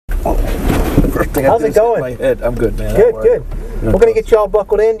First thing How's it going? My head. I'm good, man. Good, good. We're gonna get you all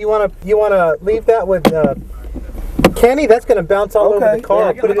buckled in. You wanna leave that with Kenny? That's gonna bounce all over the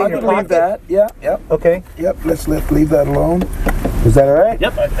car. Yeah, Put it in your pocket. leave that. Yeah. Yep. Okay. Yep. Let's leave that alone. Is that all right?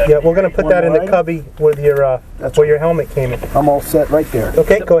 Yep. Yeah, we're gonna put that in the cubby with your where your helmet came in. I'm all set right there.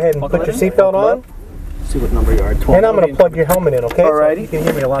 Okay, go ahead and put your seatbelt on. See what number you are. And I'm gonna plug your helmet in. Okay. Alrighty. So you can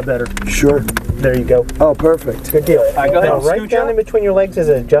hear me a lot better. Sure. There you go. Oh, perfect. Good deal. Go ahead Now, and right scooch down up. in between your legs is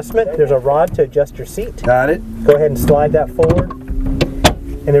an adjustment. There's a rod to adjust your seat. Got it. Go ahead and slide that forward.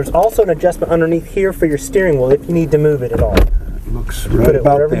 And there's also an adjustment underneath here for your steering wheel if you need to move it at all. Looks right Put it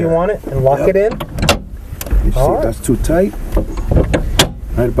about wherever there. you want it and lock it in. You see, All right. that's too tight.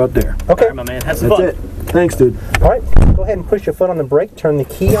 Right about there. Okay. All right, my man. Have some That's fun. it. Thanks, dude. All right. Go ahead and push your foot on the brake. Turn the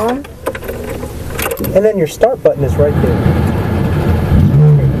key on. And then your start button is right there.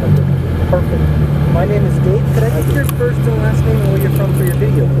 Perfect. My name is Dave. Could I get your first and last name and where you're from for your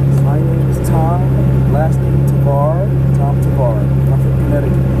video, please? My name is Tom. Last name Tavar. Tom Tavar. I'm from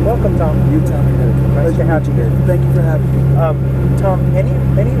Connecticut. Welcome, Tom. Utah, Connecticut. Nice to have you here. Thank you for having me. Tom, any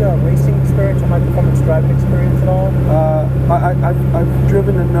racing experience or high performance driving experience at all? I've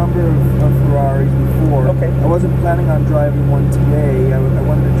driven a number of Ferraris before. Okay. I wasn't planning on driving one today. I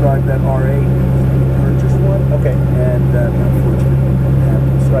wanted to drive that R8. Purchase one. Okay. And unfortunately, it didn't happen.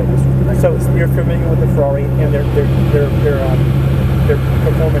 Right. So you're familiar with the Ferrari and their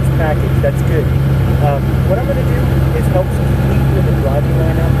performance package. That's good. What I'm going to do is help keep you in the driving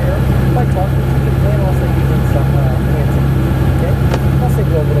line out there by talking to you and also using some hands and feet. Okay. I'll say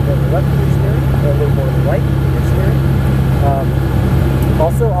go a little more to the left of your steering or a little more to the right of your steering.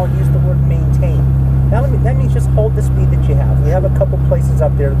 Also, I'll use the word maintain. Now, that means just hold the speed that you have. We have a couple places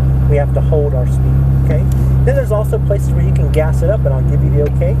up there we have to hold our speed, okay? Then there's also places where you can gas it up, and I'll give you the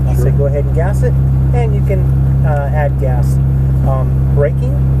okay. I'll say go ahead and gas it, and you can add gas.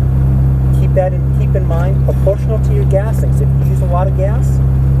 Braking, keep in mind, proportional to your gassing. So if you use a lot of gas,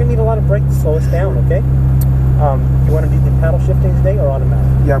 you're going to need a lot of brake to slow us down, okay? You want to do the paddle shifting today or automatic?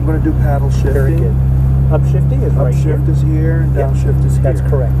 Yeah, I'm going to do paddle shifting. Very good. Upshifting is right here. Upshift is here, and downshift is here. That's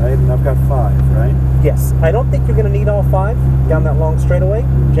correct. Right, and I've got 5, right? Yes, I don't think you're going to need all 5 down that long straightaway.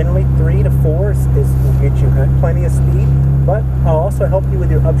 Generally, 3 to 4 will get you plenty of speed. But I'll also help you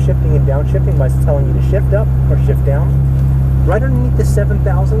with your upshifting and downshifting by telling you to shift up or shift down. Right underneath the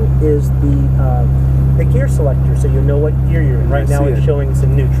 7000 is the gear selector, so you'll know what gear you're in. Right now, it's showing us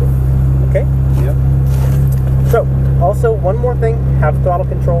in neutral. Okay. Yep. So, also one more thing: have throttle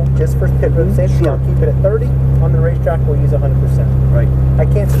control just for pit road safety. I'll keep it at 30. On the racetrack, we'll use 100%. Right. I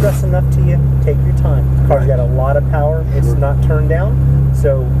can't stress enough to you, take your time. The car's got a lot of power. It's not turned down,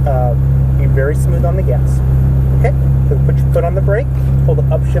 so be very smooth on the gas. Okay, so put your foot on the brake, pull the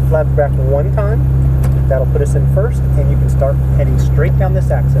upshift lever back one time. That'll put us in first, and you can start heading straight down this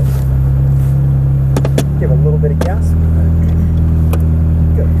axis. Give a little bit of gas.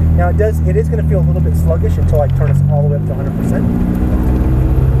 Good. Now it is going to feel a little bit sluggish until I turn us all the way up to 100%.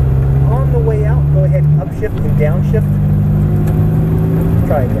 On the way out, go ahead and upshift and downshift.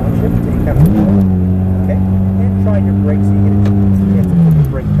 Try a downshift until you kind of okay, and try your brakes so you get a chance to put your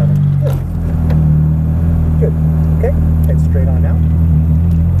brake pedal. Good. Good. Okay, head straight on out.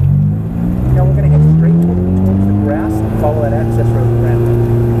 Now we're going to head straight towards the grass and follow that access road around.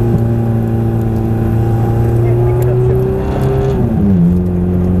 And we can upshift.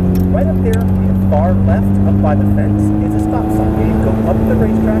 Right up there, on the far left, up by the fence, is a stop sign. You go up the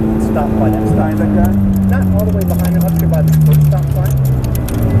racetrack and stop by that stop sign. Not all the way behind it, up here by the first stop sign.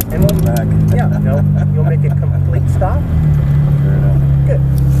 And we'll back. Yeah, no, you'll make a complete stop. Fair enough. Good.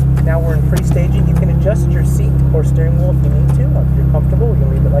 Now we're in pre-staging. You can adjust your seat or steering wheel if you need to. If you're comfortable, you can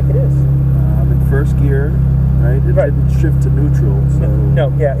leave it like it is. I'm in first gear, right? It didn't shift to neutral, so...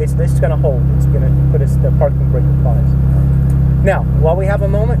 No, yeah, it's going to hold. It's going to put us, the parking brake applies. Now, while we have a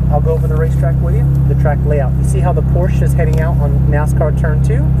moment, I'll go over the racetrack with you, the track layout. You see how the Porsche is heading out on NASCAR Turn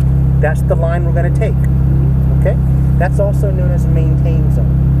 2? That's the line we're going to take, okay? That's also known as a maintain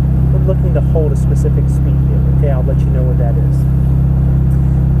zone. We're looking to hold a specific speed here, okay? I'll let you know what that is.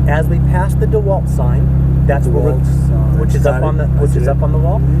 As we pass the DeWalt sign, that's where we're, which is up on the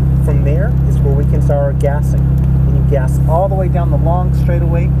wall. From there is where we can start our gassing. And you gas all the way down the long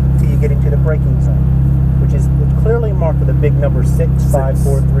straightaway till you get into the braking zone, which is clearly marked with a big number 6, 5,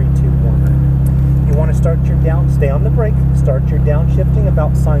 4, 3, 2, 1. You want to start your stay on the brake, start your downshifting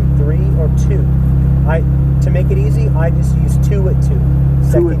about sign 3 or 2. To make it easy, I just use 2 at 2.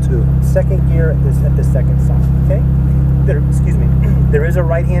 Second gear at the second sign, okay? There is a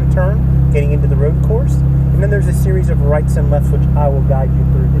right-hand turn getting into the road course, and then there's a series of rights and lefts which I will guide you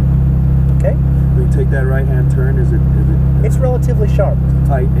through today. Okay? When you take that right-hand turn, is it it's relatively sharp.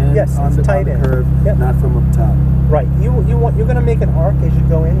 Tight in? Yes, on it's the tight in. curve, Yep. not from up top. Right. You're going to make an arc as you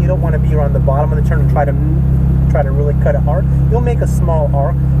go in. You don't want to be around the bottom of the turn and try to really cut it hard. You'll make a small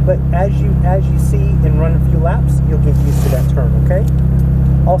arc, but as you see and run a few laps, you'll get used to that turn. Okay.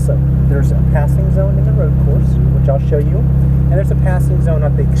 Also, there's a passing zone in the road course, which I'll show you, and there's a passing zone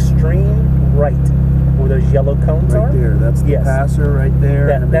at the extreme right, where those yellow cones are. Right there. That's the passer right there,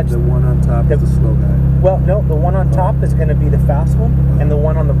 and then the one on top is the slow guy. Well, no, the one on top is going to be the fast one, and the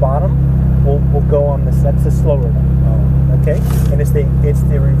one on the bottom will go on this. That's the slower one. Okay, and it's the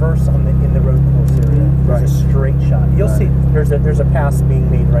reverse in the road course area. There's a straight shot. You'll see there's a pass being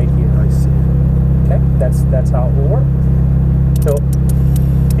made right here. I see. Okay, that's how it will work. So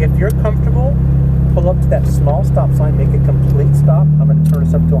if you're comfortable, pull up to that small stop sign, make a complete stop. I'm going to turn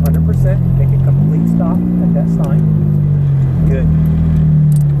this up to 100%. Make a complete stop at that sign. Good.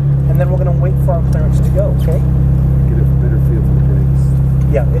 And then we're going to wait for our clearance to go. Okay. Get a better feel for the brakes.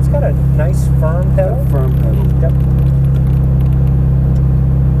 Yeah, it's got a nice firm pedal. Firm pedal. Yep.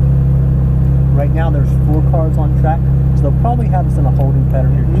 Right now there's 4 cars on track, so they'll probably have us in a holding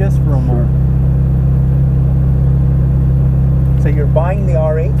pattern here just for a moment. So you're buying the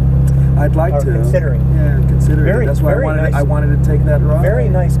R8? I'd like to. Considering. Yeah, considering. That's why I wanted to take that ride. Very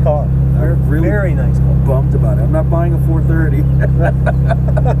nice car. Really very nice car. Bummed about it. I'm not buying a 430.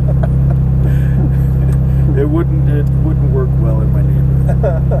 It wouldn't work well in my neighborhood.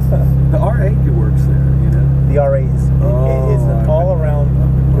 The R8 works there, you know. The R8 is an all-around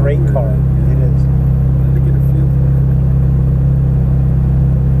great car. It is. I wanted to get a feel for it.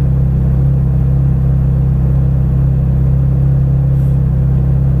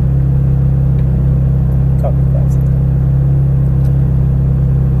 Copy that.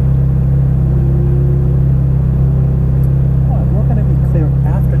 We're going to be clear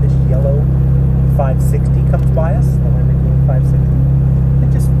after this yellow 560 comes by us, the Lamborghini 560.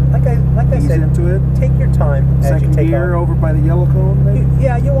 And just like I Ease said, into it. Take your time as you take gear off. over by the yellow cone. Maybe?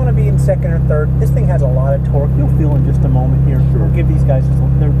 Yeah, you want to be in second or third. This thing has a lot of torque. You'll feel in just a moment here. Sure. We'll give these guys just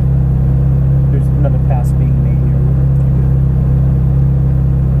there's another pass being made here.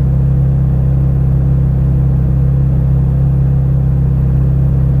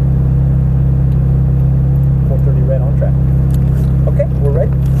 Red on track. Okay, we're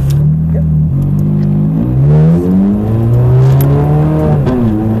ready. Yep.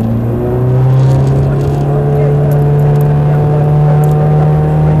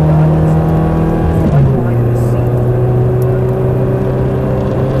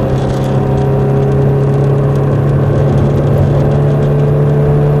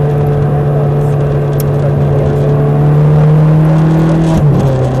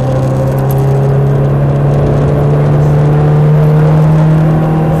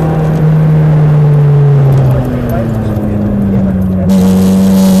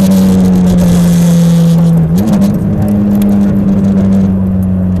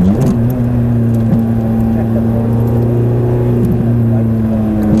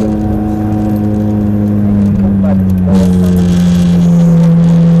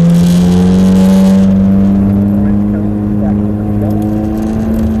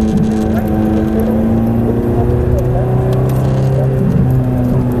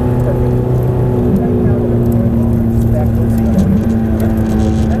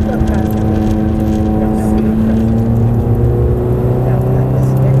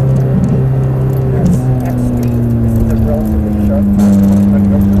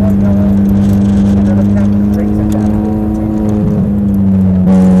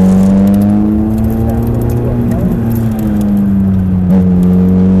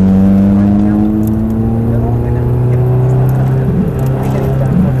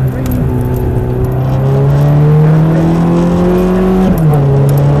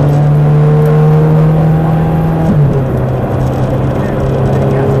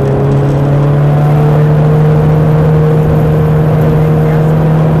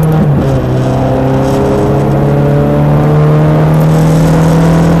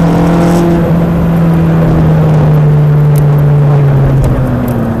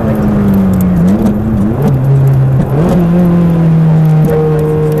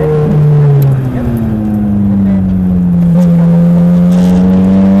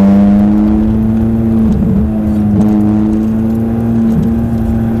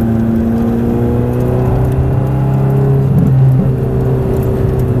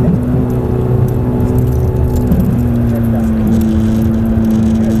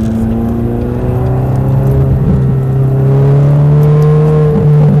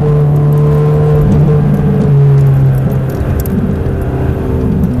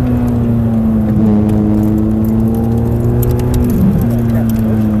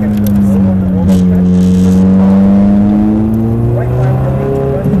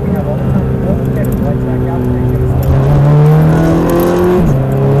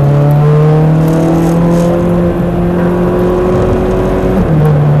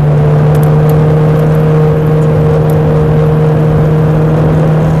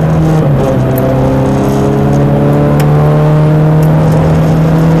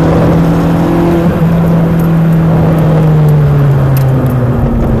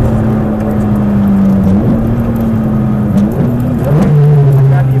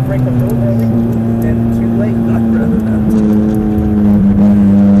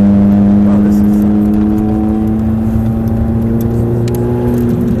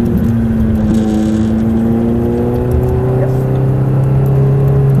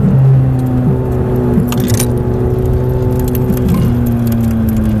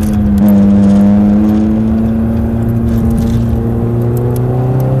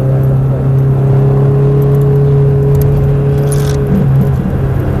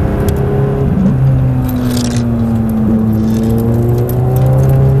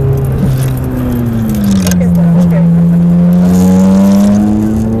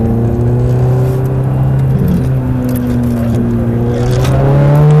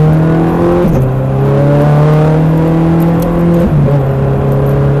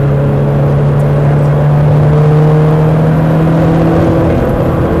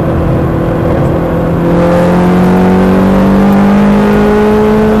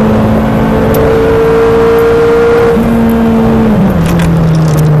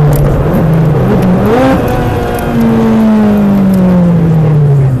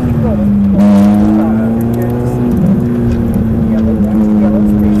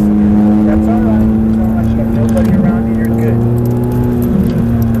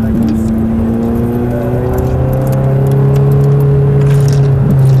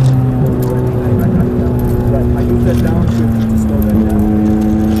 that downshift to slow that down.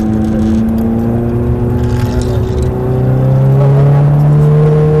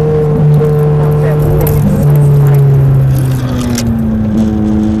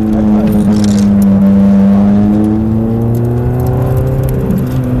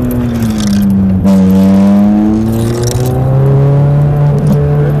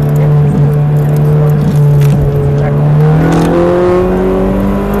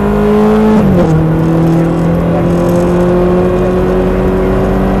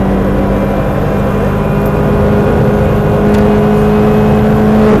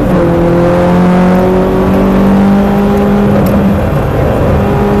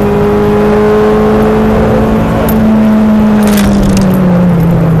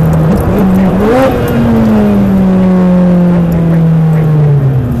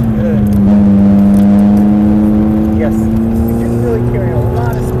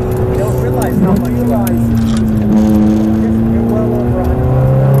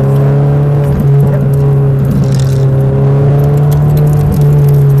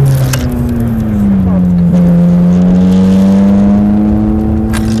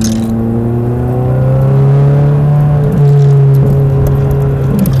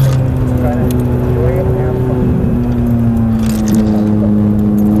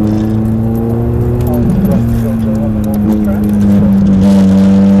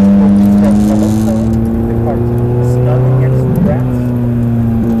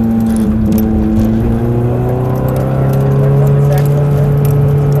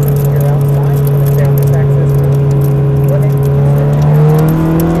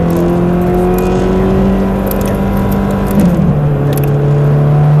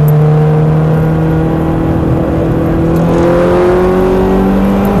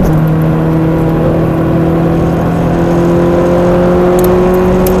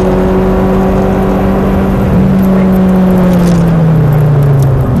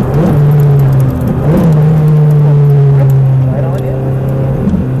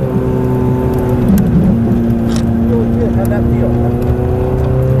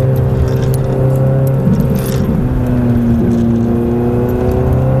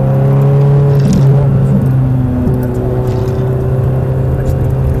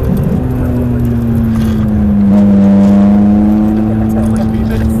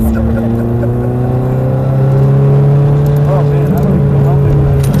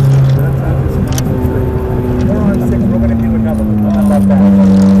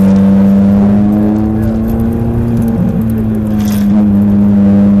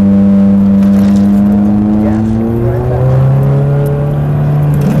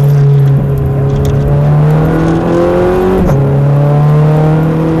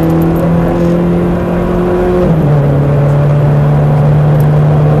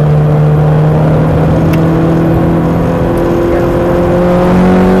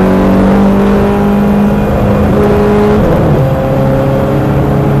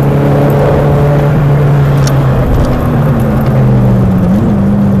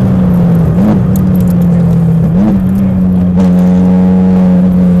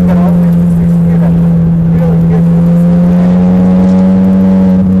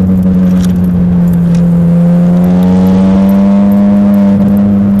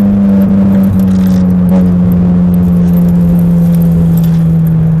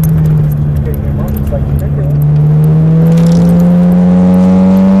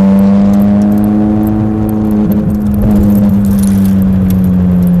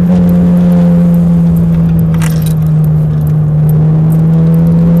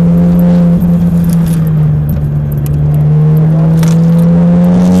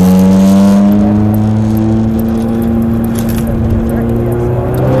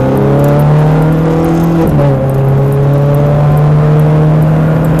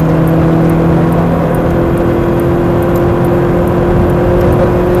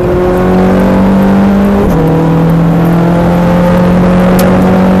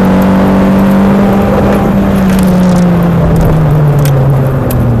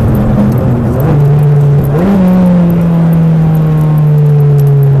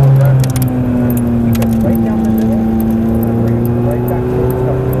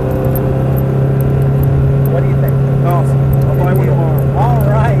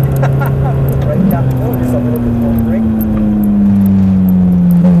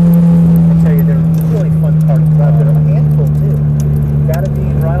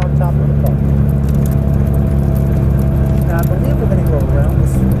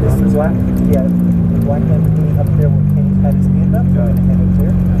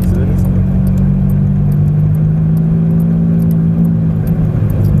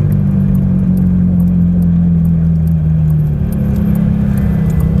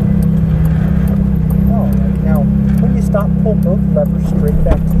 stop, pull both levers straight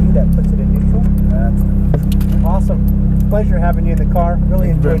back to you. That puts it in neutral. That's the Awesome. Pleasure having you in the car. Really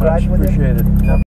Thank you very enjoyed much. riding with you. Appreciate it. Yep.